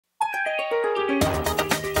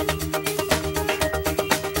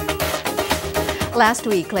Last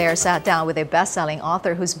week, Claire sat down with a best-selling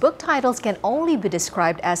author whose book titles can only be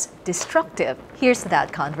described as destructive. Here's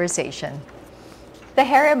that conversation.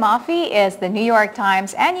 Tahereh Mafi is the New York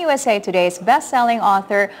Times and USA Today's best-selling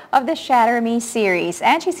author of the Shatter Me series.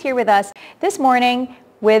 And she's here with us this morning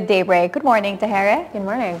with Daybreak. Good morning, Tahereh. Good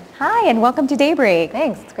morning. Hi, and welcome to Daybreak.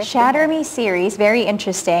 Thanks. It's great Shatter Me series, very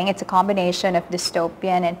interesting. It's a combination of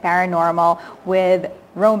dystopian and paranormal with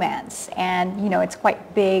romance. And, you know, it's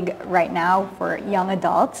quite big right now for young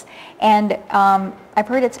adults. And I've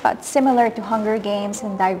heard it's about similar to Hunger Games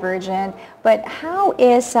and Divergent. But how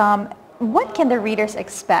is, what can the readers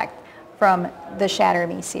expect from the Shatter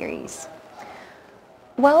Me series?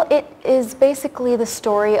 Well, it is basically the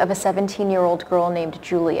story of a 17-year-old girl named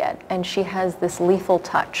Juliet, and she has this lethal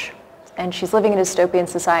touch. And she's living in a dystopian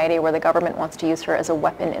society where the government wants to use her as a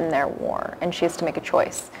weapon in their war, and she has to make a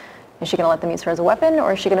choice. Is she going to let them use her as a weapon,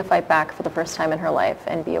 or is she going to fight back for the first time in her life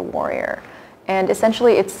and be a warrior? And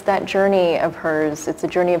essentially, it's that journey of hers. It's a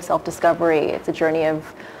journey of self-discovery. It's a journey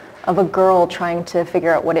of a girl trying to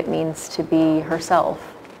figure out what it means to be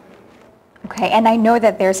herself. Okay, and I know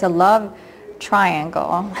that there's a love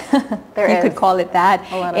triangle. You could call it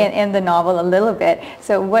that in the novel a little bit.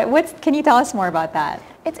 So can you tell us more about that?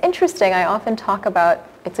 It's interesting. I often talk about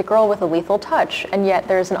it's a girl with a lethal touch, and yet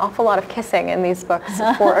there's an awful lot of kissing in these books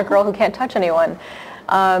for a girl who can't touch anyone.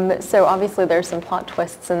 So obviously there's some plot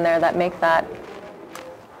twists in there that make that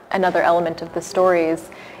another element of the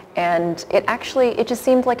stories. And it just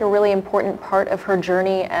seemed like a really important part of her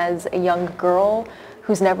journey as a young girl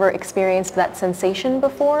who's never experienced that sensation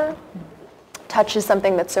before. Touch is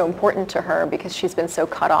something that's so important to her because she's been so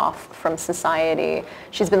cut off from society.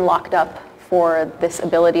 She's been locked up for this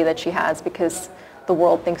ability that she has because the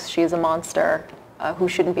world thinks she's a monster who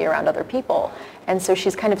shouldn't be around other people. And so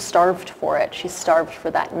she's kind of starved for it. She's starved for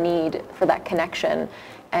that need, for that connection.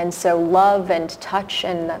 And so love and touch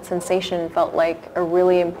and that sensation felt like a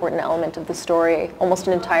really important element of the story, almost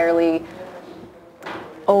an entirely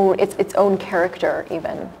its own character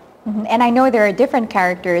even. Mm-hmm. And I know there are different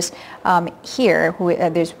characters here.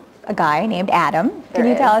 There's a guy named Adam. Can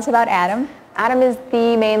you tell us about Adam? Adam is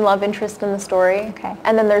the main love interest in the story. Okay.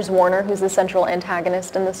 And then there's Warner, who's the central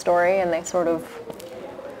antagonist in the story, and they sort of,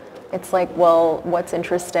 it's like, well, what's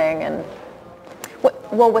interesting and,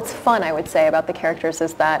 what's fun, I would say, about the characters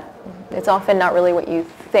is that it's often not really what you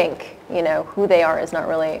think. You know, who they are is not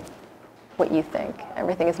really what you think.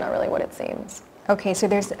 Everything is not really what it seems. Okay, so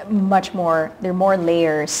there are more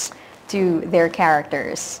layers to their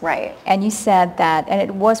characters. Right. And you said that, and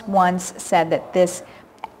it was once said that this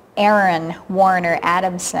Aaron Warner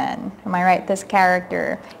Adamson, am I right, this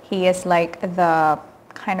character, he is like the,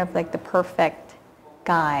 kind of like the perfect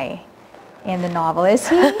guy in the novel. Is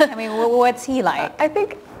he? I mean, what's he like? I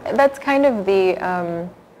think that's kind of the,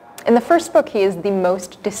 in the first book, he is the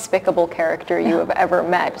most despicable character you have ever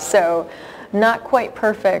met. So not quite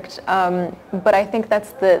perfect, but I think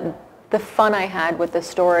that's the fun I had with the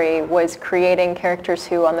story was creating characters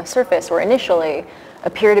who on the surface or initially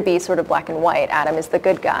appear to be sort of black and white. Adam is the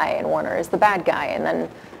good guy and Warner is the bad guy,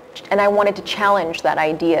 and I wanted to challenge that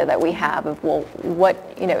idea that we have of, well,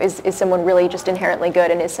 what, you know, is someone really just inherently good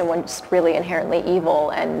and is someone just really inherently evil,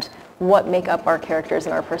 and what make up our characters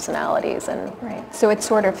and our personalities. And right. So it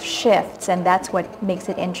sort of shifts, and that's what makes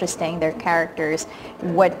it interesting, their characters.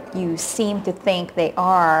 What you seem to think they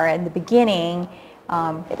are in the beginning,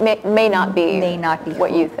 it may not be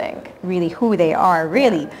what you think. Really who they are,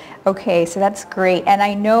 really. Yeah. Okay, so that's great. And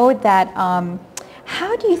I know that,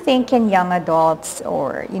 how do you think young adults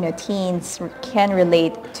or, you know, teens can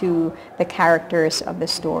relate to the characters of the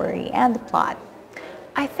story and the plot?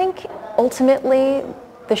 I think ultimately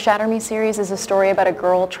the Shatter Me series is a story about a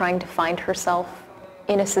girl trying to find herself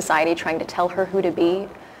in a society, trying to tell her who to be.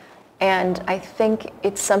 And I think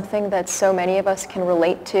it's something that so many of us can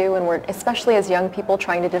relate to, and we're, especially as young people,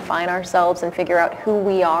 trying to define ourselves and figure out who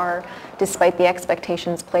we are despite the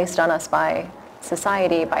expectations placed on us by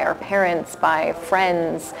society, by our parents, by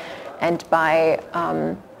friends, and by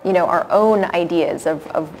you know, our own ideas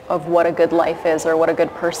of what a good life is or what a good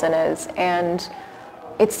person is. And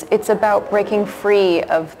it's about breaking free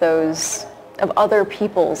of those, of other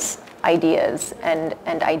people's ideas and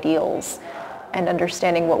ideals, and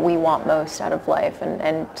understanding what we want most out of life,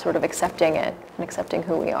 and sort of accepting it and accepting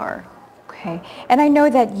who we are. Okay, and I know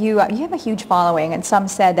that you have a huge following, and some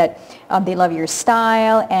said that they love your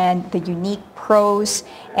style and the unique prose.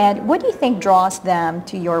 And what do you think draws them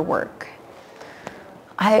to your work?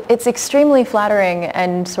 It's extremely flattering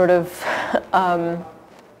and sort of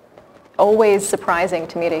always surprising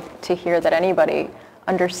to me to hear that anybody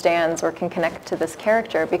understands or can connect to this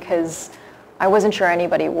character, because I wasn't sure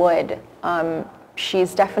anybody would.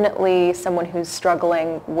 she's definitely someone who's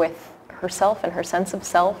struggling with herself and her sense of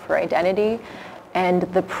self, her identity. And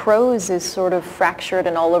the prose is sort of fractured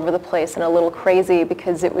and all over the place and a little crazy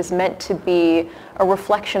because it was meant to be a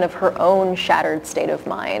reflection of her own shattered state of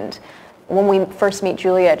mind. When we first meet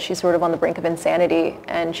Juliet, she's sort of on the brink of insanity,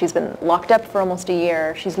 and she's been locked up for almost a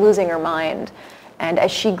year. She's losing her mind. And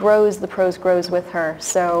as she grows, the prose grows with her,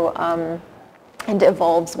 and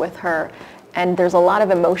evolves with her. And there's a lot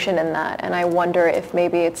of emotion in that, and I wonder if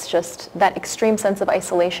maybe it's just that extreme sense of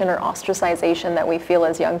isolation or ostracization that we feel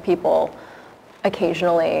as young people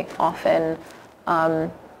occasionally, often,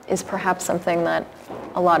 is perhaps something that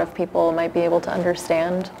a lot of people might be able to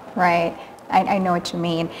understand. Right. I know what you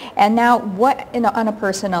mean. And now, on a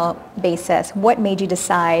personal basis, what made you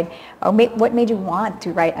decide, or what made you want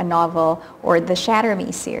to write a novel or the Shatter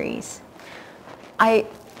Me series? I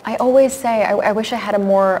always say, I wish I had a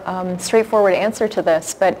more straightforward answer to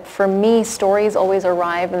this, but for me, stories always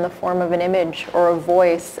arrive in the form of an image or a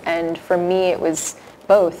voice, and for me, it was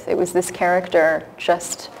both. It was this character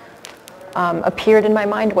just appeared in my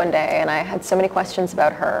mind one day, and I had so many questions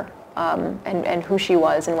about her, and who she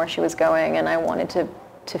was and where she was going, and I wanted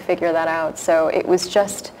to figure that out. So it was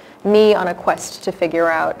just me on a quest to figure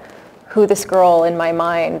out who this girl in my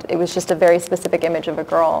mind, it was just a very specific image of a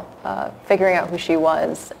girl, figuring out who she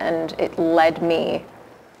was, and it led me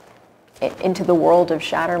into the world of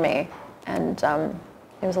Shatter Me, and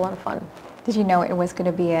it was a lot of fun. Did you know it was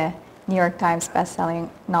going to be a New York Times best-selling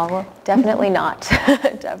novel? Definitely not.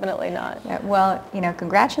 Definitely not. Yeah, well,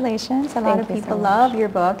 congratulations. A lot of people love your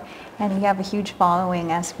book, and you have a huge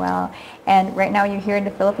following as well. And right now you're here in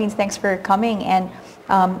the Philippines. Thanks for coming. And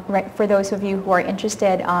for those of you who are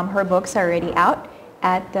interested, her books are already out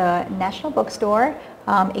at the National Bookstore.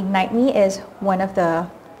 Ignite Me is one of the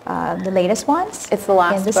latest ones. It's the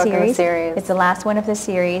last book in the series. It's the last one of the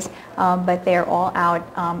series, but they're all out.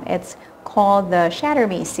 It's called the Shatter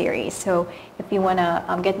Me series. So if you want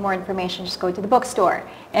to get more information, just go to the bookstore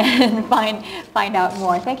and find out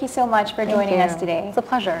more. Thank you so much for joining us today. It's a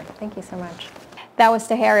pleasure. Thank you so much. That was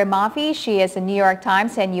Tahereh Mafi. She is a New York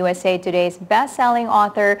Times and USA Today's best-selling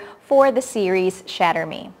author for the series Shatter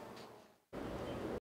Me.